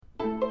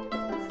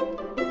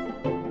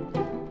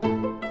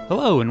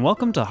Hello and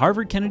welcome to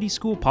Harvard Kennedy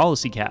School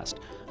PolicyCast.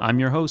 I'm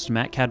your host,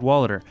 Matt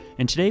Cadwallader,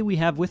 and today we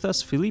have with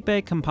us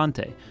Filipe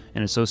Campante,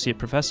 an associate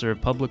professor of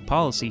public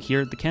policy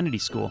here at the Kennedy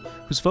School,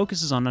 whose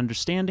focus is on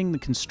understanding the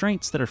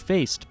constraints that are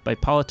faced by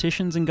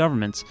politicians and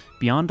governments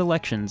beyond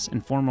elections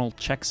and formal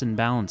checks and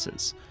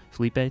balances.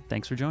 Filipe,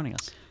 thanks for joining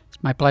us.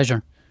 It's my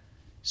pleasure.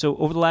 So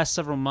over the last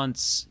several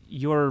months,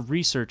 your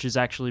research has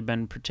actually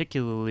been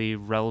particularly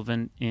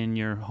relevant in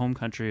your home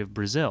country of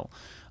Brazil.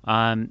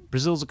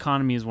 Brazil's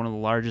economy is one of the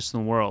largest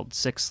in the world,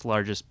 sixth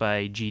largest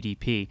by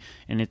GDP,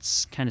 and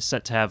it's kind of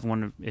set to have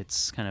one of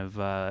its kind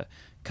of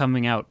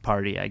coming out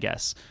party, I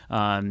guess,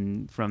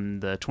 from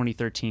the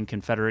 2013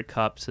 Confederate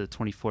Cup to the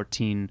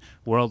 2014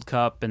 World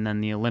Cup and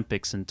then the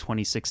Olympics in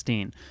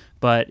 2016.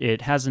 But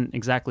it hasn't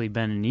exactly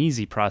been an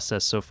easy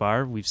process so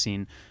far. We've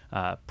seen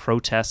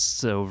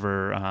protests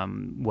over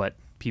what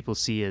people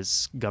see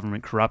as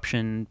government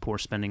corruption, poor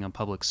spending on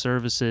public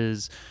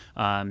services,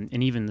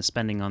 and even the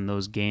spending on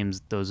those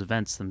games, those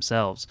events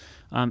themselves.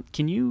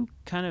 Can you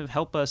kind of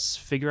help us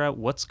figure out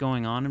what's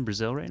going on in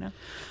Brazil right now?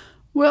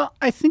 Well,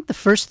 I think the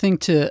first thing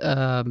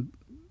to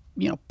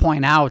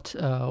point out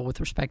with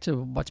respect to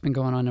what's been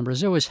going on in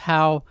Brazil is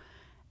how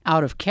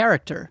out of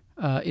character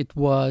it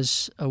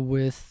was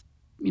with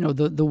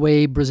the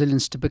way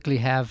Brazilians typically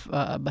have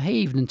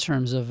behaved in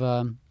terms of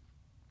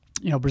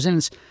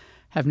Brazilians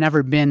have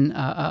never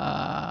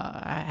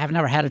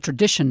had a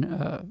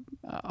tradition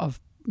of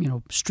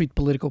street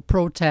political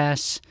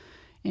protests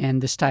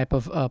and this type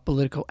of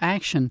political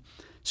action.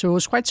 So it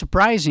was quite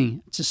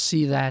surprising to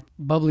see that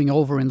bubbling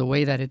over in the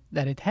way that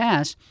it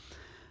has.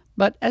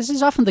 But as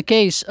is often the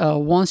case,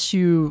 once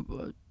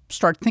you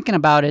start thinking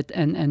about it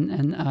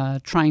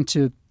and trying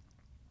to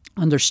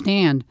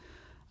understand,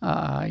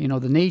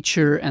 the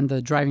nature and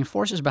the driving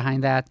forces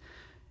behind that,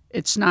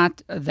 it's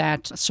not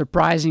that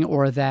surprising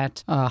or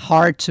that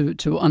hard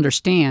to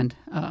understand,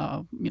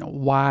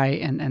 why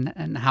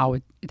and how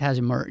it has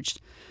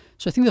emerged.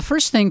 So I think the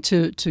first thing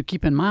to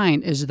keep in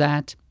mind is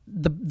that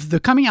the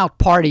coming out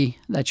party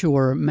that you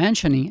were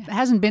mentioning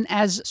hasn't been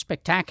as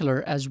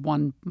spectacular as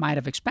one might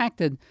have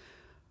expected.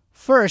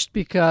 First,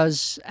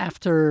 because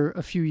after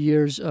a few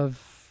years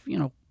of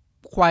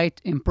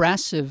quite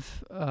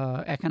impressive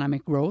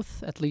economic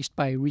growth, at least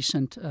by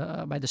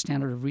the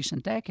standard of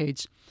recent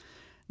decades,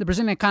 the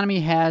Brazilian economy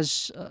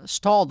has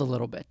stalled a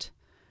little bit.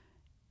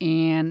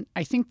 And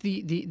I think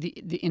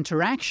the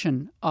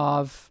interaction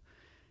of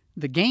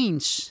the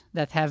gains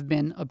that have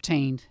been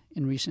obtained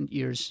in recent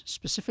years,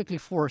 specifically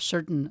for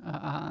certain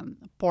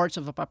parts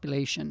of the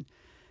population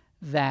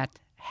that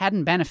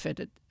hadn't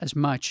benefited as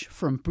much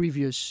from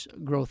previous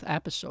growth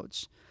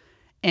episodes,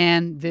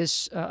 and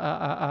this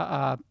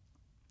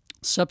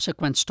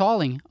subsequent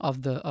stalling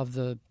of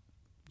the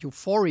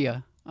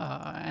euphoria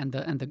and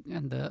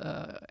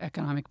the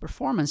economic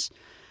performance,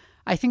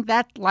 I think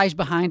that lies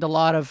behind a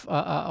lot of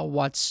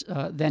what's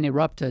then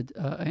erupted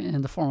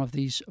in the form of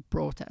these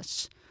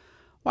protests.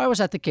 Why was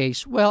that the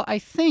case? Well, I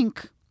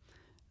think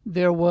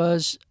there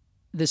was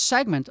this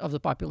segment of the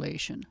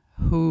population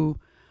who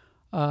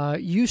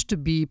used to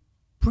be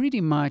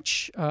pretty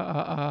much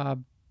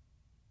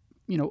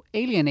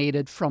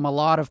alienated from a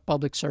lot of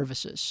public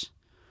services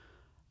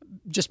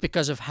just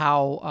because of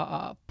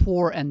how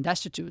poor and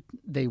destitute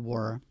they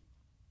were.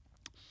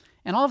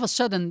 And all of a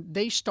sudden,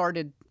 they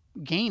started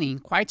gaining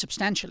quite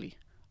substantially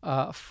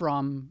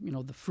from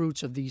the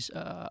fruits of these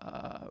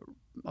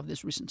of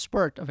this recent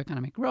spurt of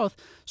economic growth.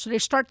 So they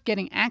start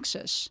getting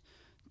access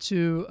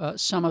to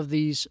some of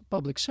these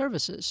public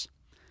services,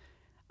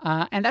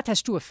 and that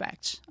has two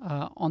effects.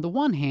 On the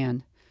one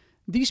hand,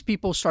 these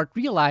people start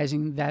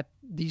realizing that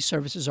these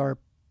services are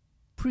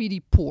pretty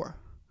poor.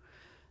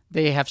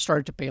 They have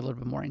started to pay a little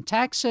bit more in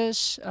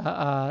taxes.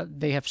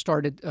 They have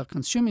started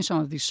consuming some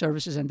of these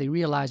services, and they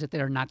realize that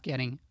they are not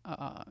getting,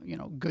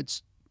 good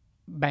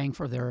bang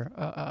for their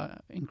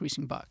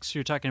increasing bucks. So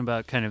you're talking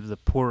about kind of the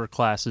poorer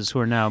classes who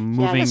are now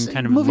moving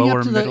moving lower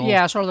up to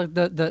middle. sort of like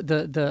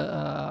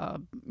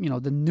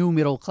the new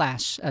middle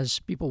class, as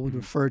people would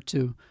refer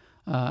to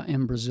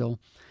in Brazil.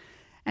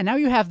 And now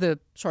you have the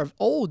sort of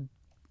old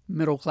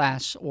middle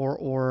class, or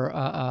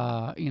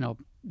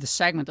the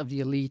segment of the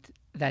elite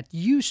that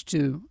used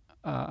to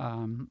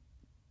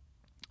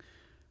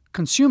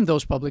consume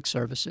those public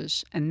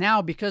services. And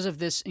now, because of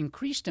this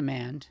increased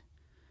demand,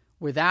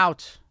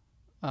 without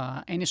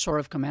any sort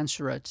of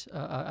commensurate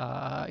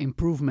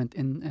improvement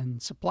in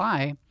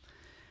supply,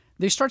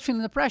 they start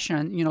feeling the pressure.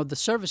 And, the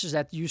services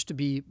that used to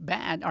be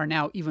bad are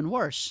now even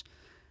worse.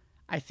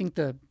 I think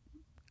the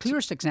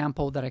clearest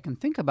example that I can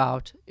think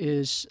about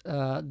is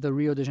the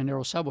Rio de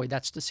Janeiro subway.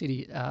 That's the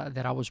city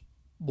that I was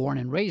born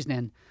and raised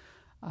in.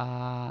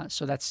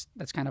 So that's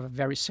kind of a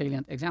very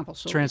salient example.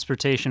 So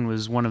transportation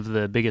was one of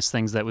the biggest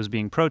things that was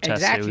being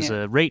protested. Exactly. It was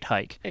a rate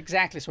hike.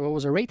 Exactly. So it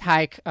was a rate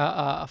hike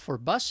for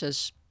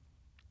buses.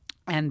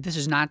 And this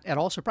is not at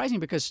all surprising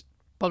because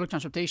public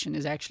transportation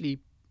is actually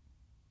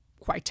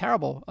quite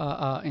terrible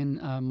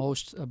in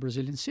most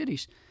Brazilian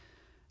cities.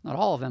 Not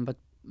all of them, but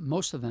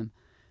most of them.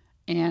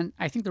 And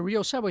I think the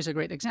Rio subway is a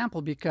great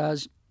example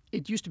because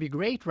it used to be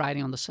great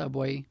riding on the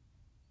subway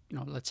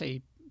let's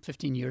say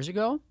 15 years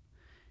ago,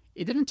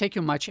 it didn't take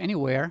you much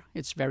anywhere.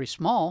 It's very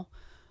small,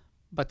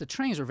 but the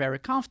trains were very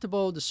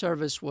comfortable. The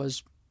service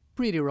was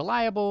pretty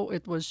reliable.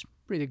 It was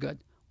pretty good.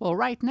 Well,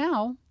 right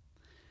now,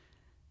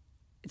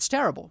 it's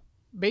terrible,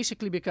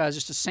 basically because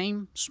it's the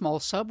same small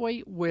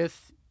subway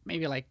with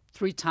maybe like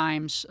 3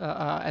 times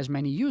as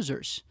many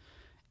users.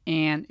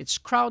 And it's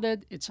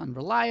crowded, it's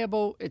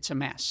unreliable, it's a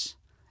mess.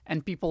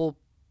 And people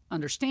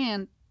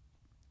understand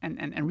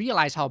and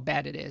realize how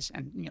bad it is.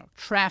 And,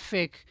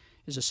 traffic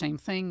is the same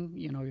thing.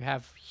 You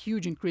have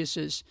huge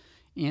increases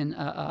in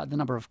the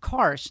number of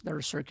cars that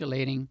are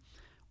circulating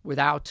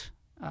without,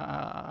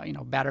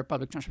 better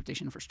public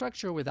transportation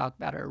infrastructure, without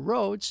better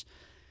roads.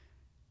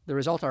 The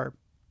result are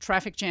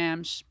traffic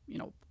jams.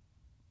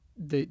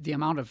 The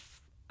amount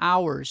of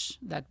hours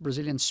that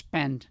Brazilians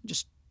spend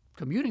just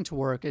commuting to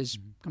work is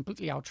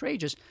completely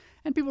outrageous.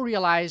 And people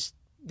realize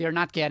they're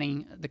not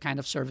getting the kind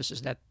of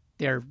services that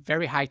their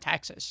very high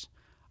taxes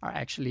are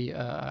actually,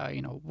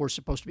 we're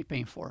supposed to be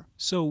paying for.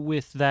 So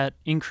with that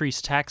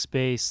increased tax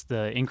base,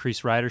 the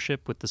increased ridership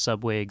with the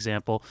subway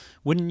example,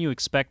 wouldn't you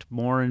expect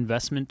more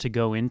investment to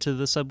go into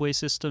the subway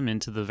system,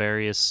 into the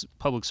various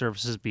public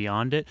services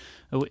beyond it?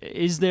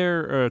 Is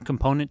there a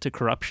component to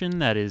corruption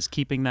that is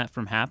keeping that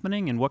from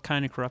happening? And what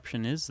kind of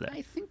corruption is that?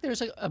 I think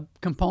there's a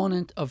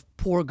component of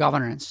poor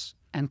governance,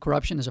 and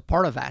corruption is a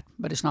part of that,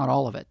 but it's not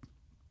all of it.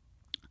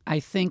 I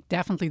think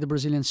definitely the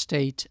Brazilian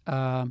state...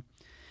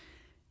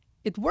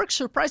 it works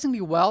surprisingly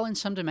well in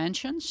some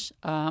dimensions,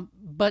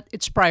 but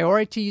its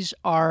priorities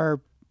are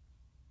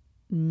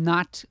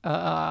not,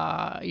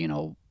 are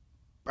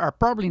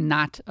probably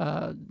not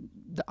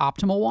the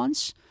optimal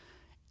ones.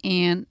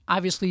 And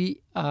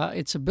obviously,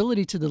 its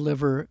ability to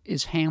deliver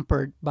is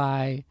hampered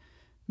by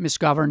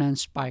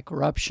misgovernance, by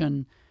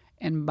corruption,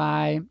 and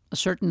by a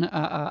certain...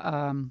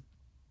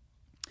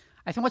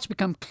 I think what's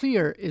become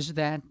clear is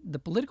that the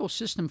political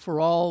system, for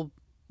all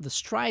the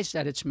strides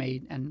that it's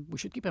made, and we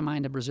should keep in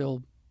mind that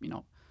Brazil...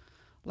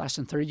 less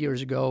than 30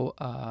 years ago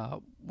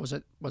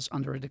was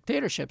under a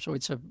dictatorship. So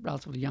it's a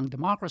relatively young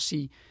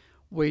democracy,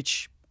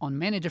 which on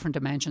many different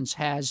dimensions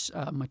has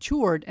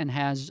matured and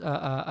has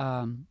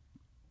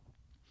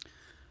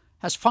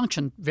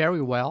functioned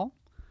very well.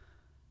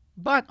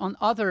 But on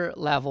other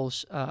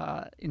levels,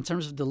 in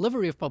terms of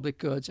delivery of public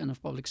goods and of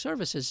public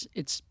services,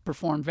 it's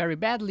performed very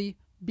badly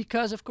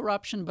because of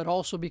corruption, but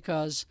also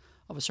because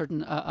of a certain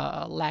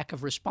lack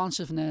of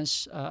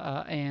responsiveness,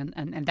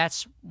 and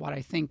that's what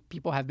I think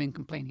people have been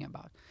complaining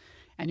about.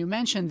 And you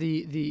mentioned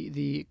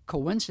the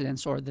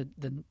coincidence, or the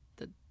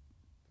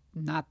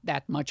not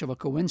that much of a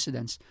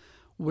coincidence,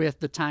 with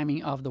the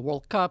timing of the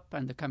World Cup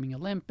and the coming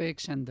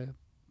Olympics and the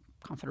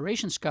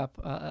Confederations Cup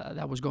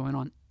that was going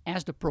on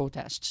as the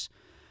protests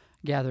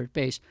gathered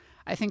pace.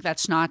 I think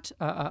that's not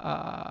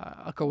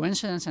a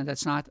coincidence, and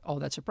that's not all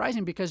that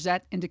surprising, because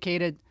that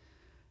indicated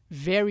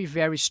very,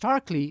 very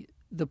starkly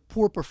the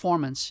poor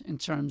performance in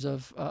terms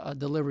of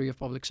delivery of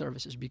public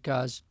services,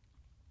 because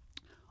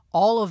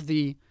all of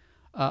the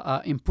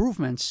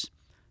improvements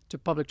to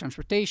public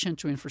transportation,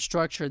 to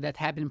infrastructure that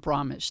had been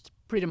promised,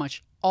 pretty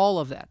much all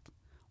of that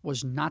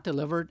was not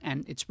delivered,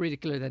 and it's pretty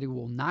clear that it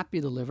will not be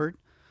delivered.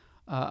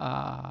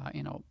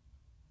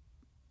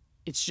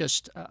 It's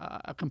just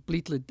a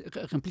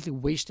completely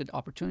wasted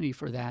opportunity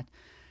for that.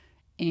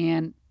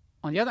 And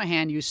on the other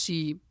hand, you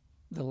see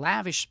the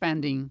lavish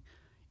spending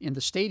in the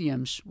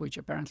stadiums, which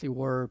apparently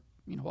were,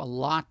 a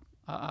lot,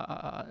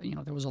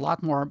 there was a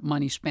lot more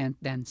money spent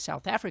than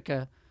South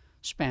Africa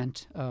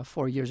spent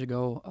 4 years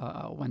ago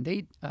when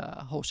they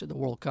hosted the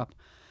World Cup.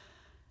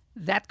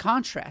 That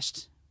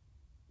contrast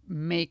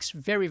makes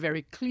very,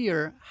 very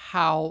clear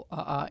how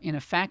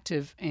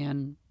ineffective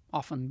and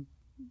often,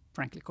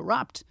 frankly,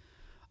 corrupt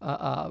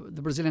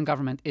the Brazilian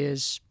government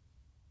is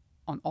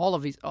on all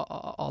of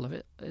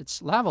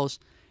its levels.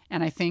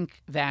 And I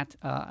think that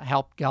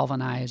helped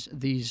galvanize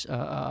these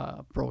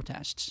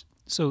protests.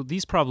 So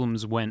these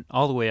problems went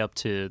all the way up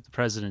to the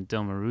President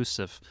Dilma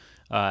Rousseff.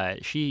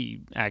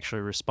 She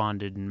actually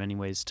responded in many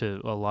ways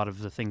to a lot of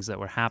the things that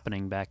were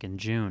happening back in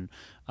June.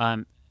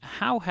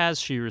 How has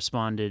she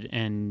responded,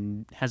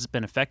 and has it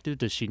been effective?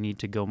 Does she need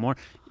to go more?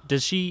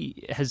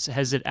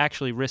 Has it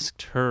actually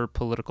risked her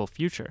political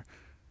future?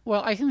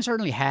 Well, I think it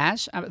certainly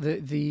has.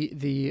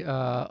 The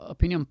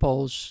opinion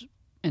polls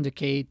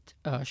indicate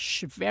a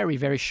very,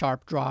 very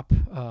sharp drop,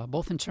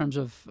 both in terms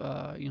of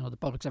the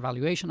public's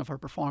evaluation of her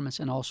performance,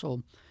 and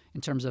also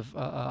in terms of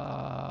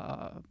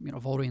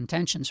voter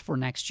intentions for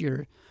next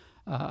year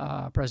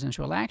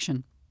presidential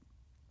election.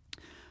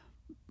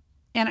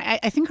 And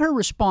I think her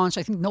response,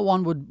 I think no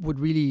one would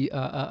really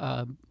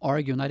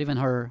argue, not even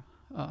her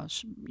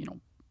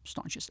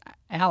staunchest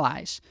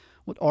allies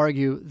would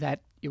argue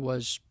that it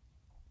was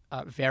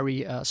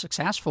very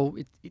successful.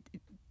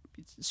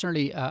 It's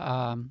certainly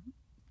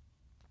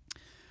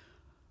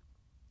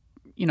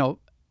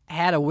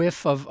had a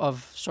whiff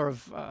of sort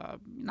of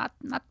not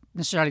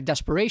necessarily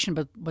desperation,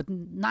 but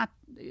not.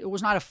 It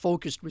was not a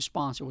focused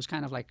response. It was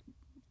kind of like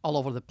all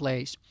over the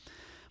place.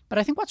 But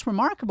I think what's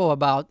remarkable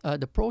about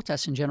the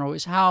protests in general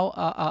is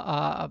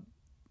how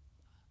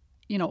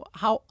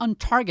how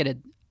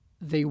untargeted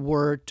they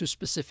were to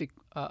specific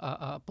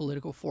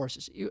political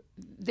forces.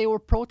 They were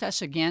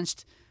protests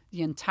against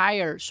the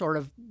entire sort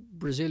of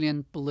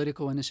Brazilian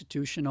political and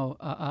institutional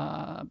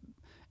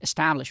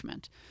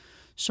establishment.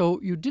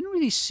 So you didn't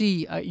really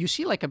see you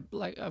see like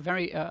a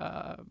very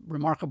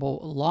remarkable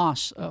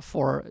loss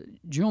for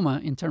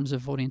Dilma in terms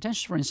of voting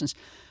intentions, for instance,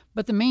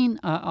 but the main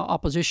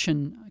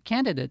opposition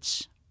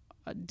candidates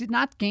did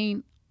not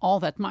gain all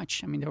that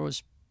much. I mean, there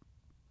was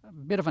a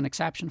bit of an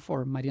exception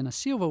for Marina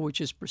Silva, which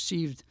is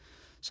perceived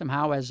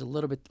somehow as a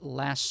little bit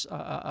less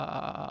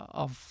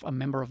of a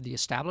member of the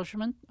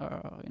establishment,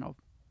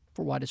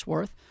 for what it's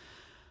worth.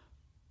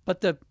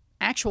 But the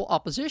actual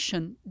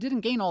opposition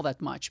didn't gain all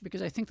that much,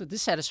 because I think the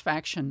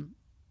dissatisfaction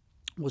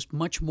was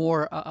much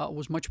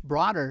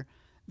broader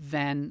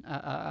than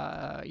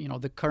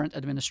the current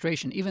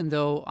administration. Even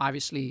though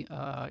obviously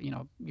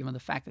given the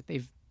fact that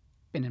they've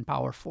been in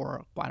power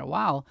for quite a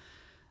while,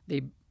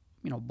 they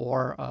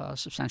bore a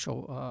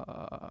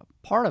substantial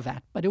part of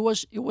that. But it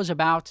was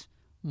about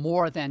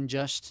more than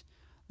just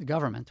the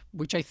government,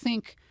 which I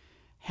think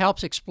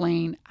helps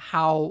explain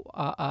how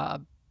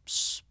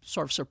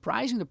sort of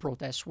surprising the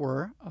protests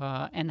were,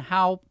 and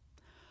how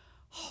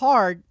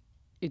hard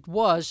it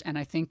was. And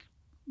I think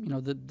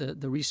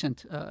the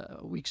recent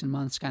weeks and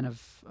months kind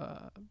of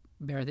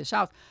bear this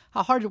out,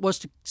 how hard it was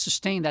to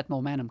sustain that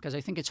momentum, because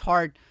I think it's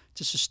hard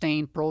to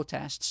sustain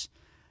protests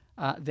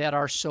that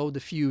are so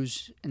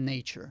diffuse in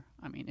nature.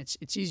 I mean,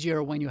 it's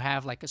easier when you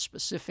have like a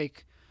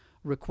specific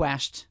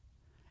request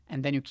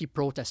and then you keep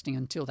protesting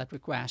until that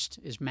request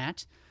is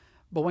met.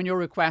 But when your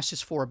request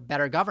is for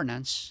better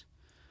governance,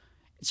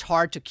 it's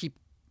hard to keep,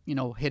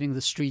 hitting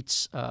the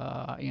streets,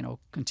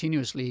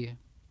 continuously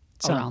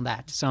around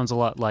that. Sounds a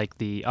lot like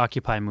the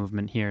Occupy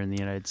movement here in the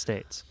United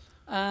States.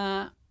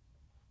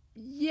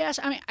 Yes,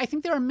 I mean, I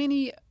think there are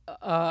many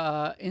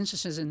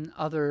instances in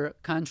other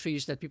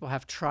countries that people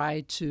have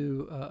tried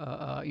to,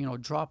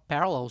 draw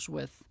parallels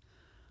with,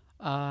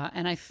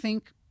 and I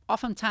think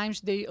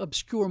oftentimes they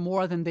obscure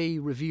more than they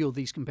reveal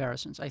these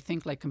comparisons. I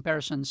think like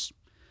comparisons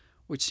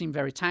which seem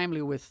very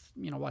timely with,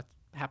 what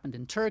happened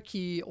in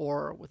Turkey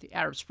or with the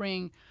Arab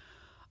Spring.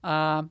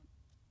 I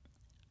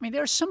mean,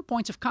 there are some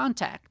points of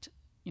contact,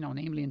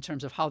 namely in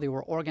terms of how they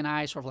were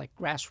organized, sort of like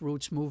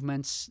grassroots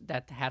movements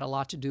that had a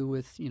lot to do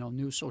with,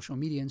 new social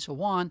media and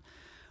so on.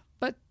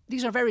 But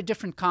these are very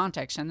different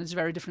contexts, and it's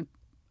very different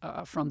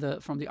from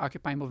the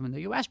Occupy movement in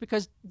the U.S.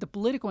 because the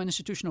political and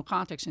institutional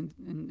context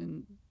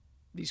in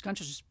these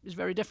countries is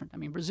very different. I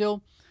mean,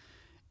 Brazil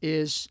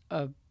is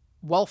a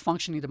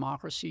well-functioning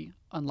democracy,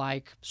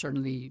 unlike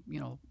certainly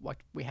what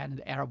we had in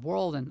the Arab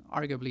world and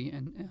arguably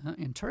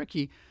in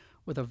Turkey,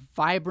 with a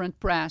vibrant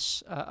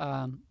press,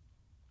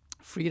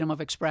 freedom of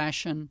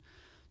expression.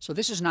 So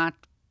this is not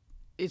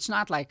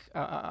like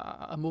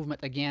a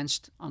movement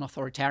against an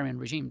authoritarian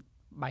regime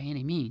by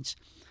any means.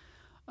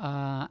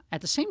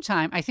 At the same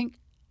time, I think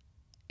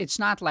it's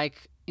not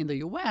like in the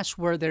U.S.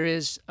 where there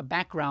is a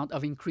background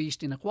of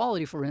increased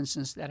inequality, for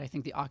instance, that I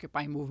think the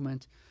Occupy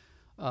movement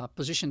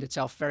positioned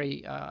itself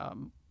very,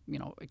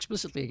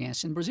 explicitly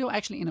against. In Brazil,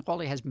 actually,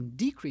 inequality has been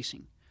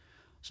decreasing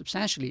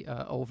substantially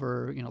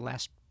over,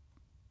 last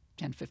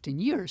 10, 15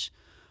 years.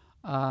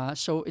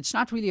 So it's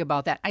not really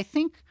about that. I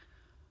think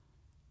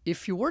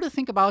if you were to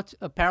think about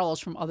parallels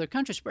from other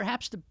countries,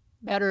 perhaps the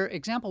better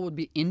example would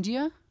be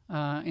India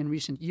in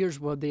recent years,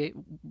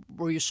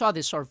 where you saw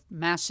this sort of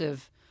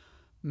massive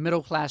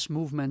middle-class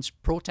movements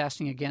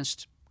protesting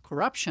against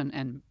corruption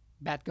and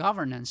bad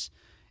governance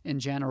in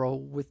general,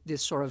 with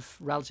this sort of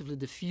relatively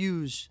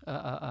diffuse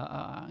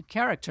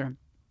character.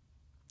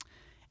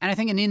 And I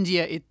think in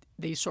India,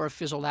 they sort of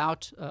fizzled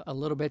out a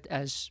little bit,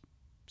 as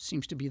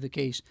seems to be the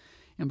case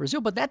in Brazil.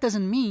 But that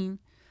doesn't mean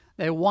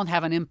that it won't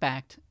have an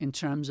impact in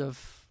terms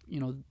of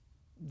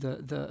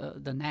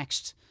the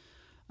next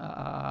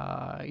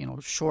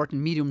short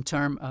and medium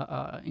term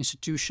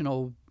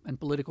institutional and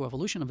political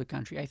evolution of the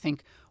country. I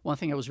think one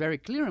thing that was very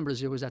clear in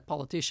Brazil was that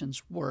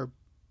politicians were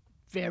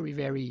very,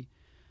 very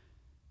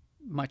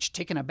much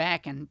taken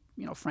aback and,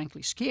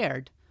 frankly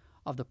scared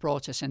of the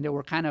protests, and they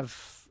were kind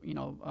of,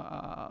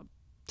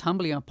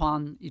 tumbling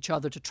upon each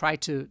other to try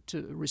to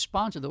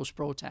respond to those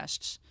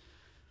protests.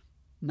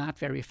 Not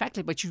very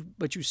effective, but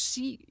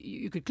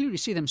you could clearly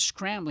see them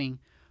scrambling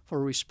for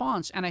a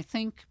response, and I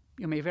think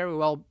you may very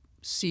well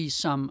see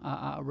some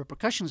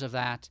repercussions of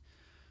that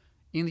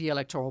in the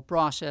electoral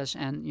process,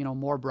 and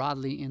more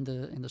broadly in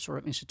the sort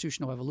of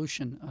institutional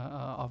evolution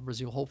of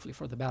Brazil, hopefully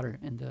for the better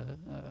in the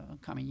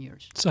coming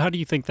years. So how do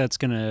you think that's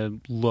going to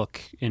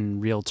look in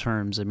real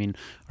terms? I mean,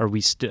 are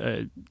we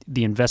the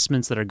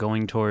investments that are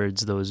going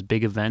towards those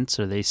big events,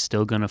 are they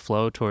still going to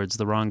flow towards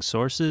the wrong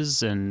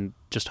sources and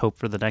just hope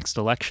for the next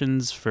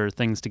elections for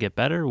things to get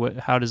better?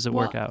 How does it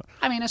work out?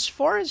 I mean, as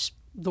far as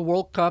the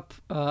World Cup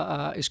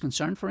is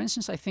concerned, for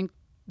instance, I think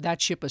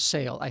that ship has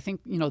sailed. I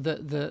think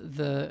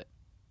the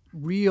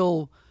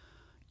real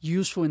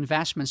useful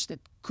investments that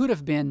could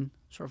have been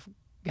sort of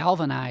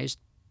galvanized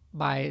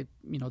by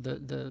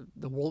the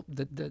World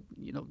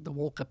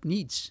Cup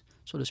needs,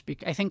 so to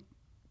speak. I think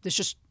there's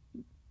just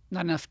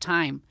not enough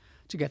time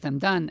to get them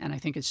done, and I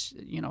think it's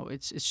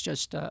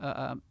just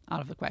out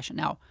of the question.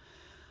 Now,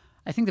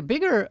 I think the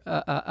bigger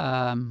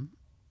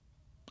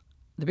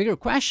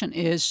question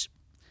is,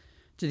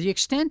 to the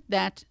extent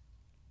that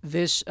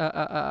this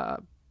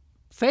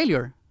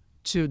failure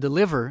to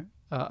deliver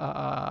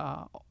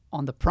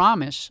on the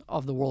promise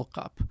of the World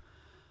Cup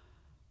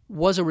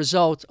was a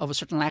result of a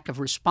certain lack of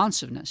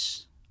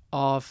responsiveness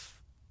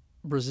of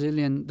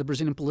the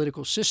Brazilian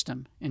political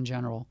system in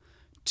general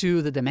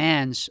to the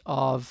demands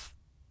of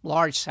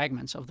large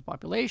segments of the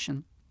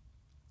population,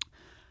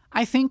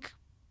 I think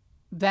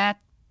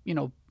that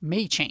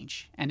may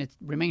change, and it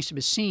remains to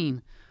be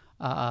seen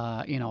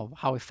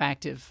how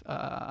effective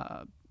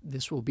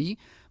this will be.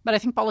 But I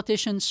think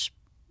politicians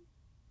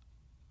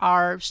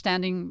are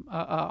standing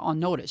on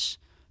notice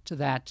to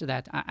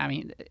that. I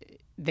mean,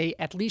 they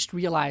at least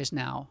realize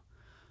now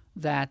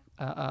that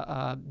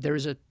there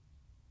is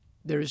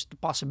the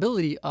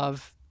possibility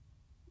of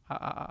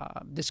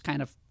this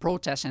kind of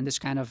protest and this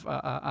kind of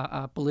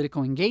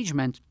political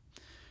engagement,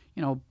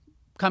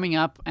 coming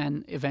up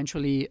and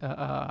eventually,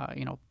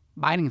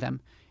 biting them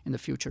in the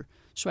future.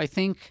 So I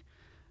think,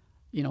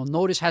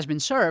 notice has been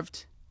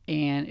served,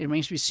 and it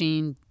remains to be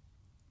seen,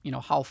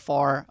 how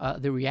far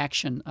the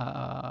reaction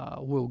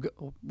will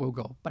go.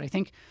 But I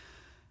think,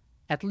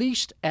 at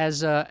least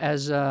as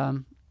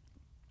a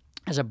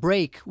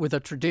break with a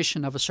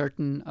tradition of a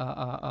certain,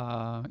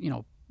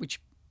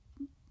 which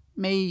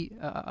may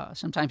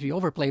sometimes be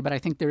overplayed, but I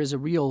think there is a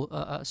real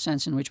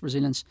sense in which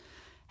Brazilians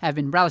have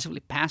been relatively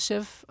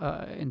passive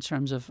in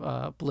terms of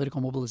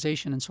political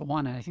mobilization and so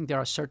on. And I think there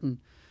are certain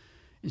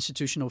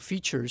institutional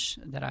features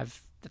that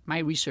my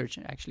research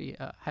actually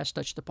has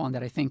touched upon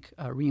that I think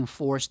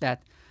reinforce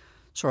that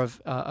sort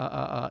of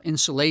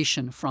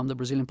insulation from the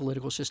Brazilian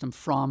political system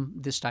from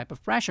this type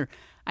of pressure.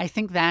 I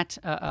think that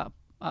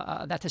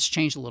that has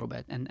changed a little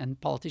bit,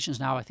 and politicians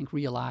now, I think,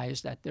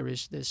 realize that there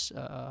is this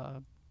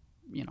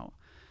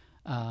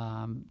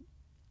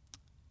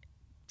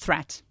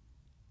threat,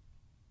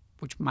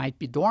 which might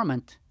be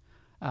dormant,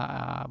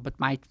 but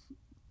might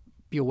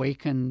be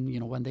awakened,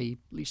 when they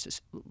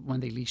least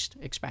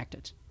expect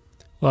it.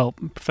 Well,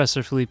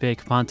 Professor Filipe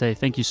Campante,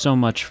 thank you so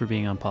much for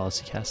being on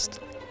PolicyCast.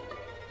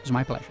 It was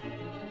my pleasure.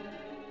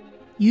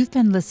 You've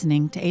been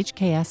listening to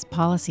HKS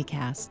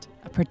PolicyCast,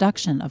 a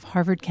production of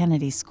Harvard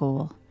Kennedy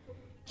School.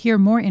 Hear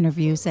more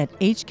interviews at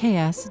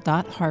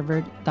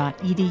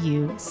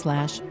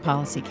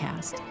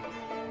hks.harvard.edu/PolicyCast.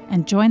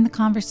 And join the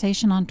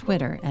conversation on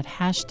Twitter at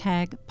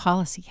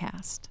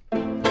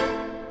 #PolicyCast.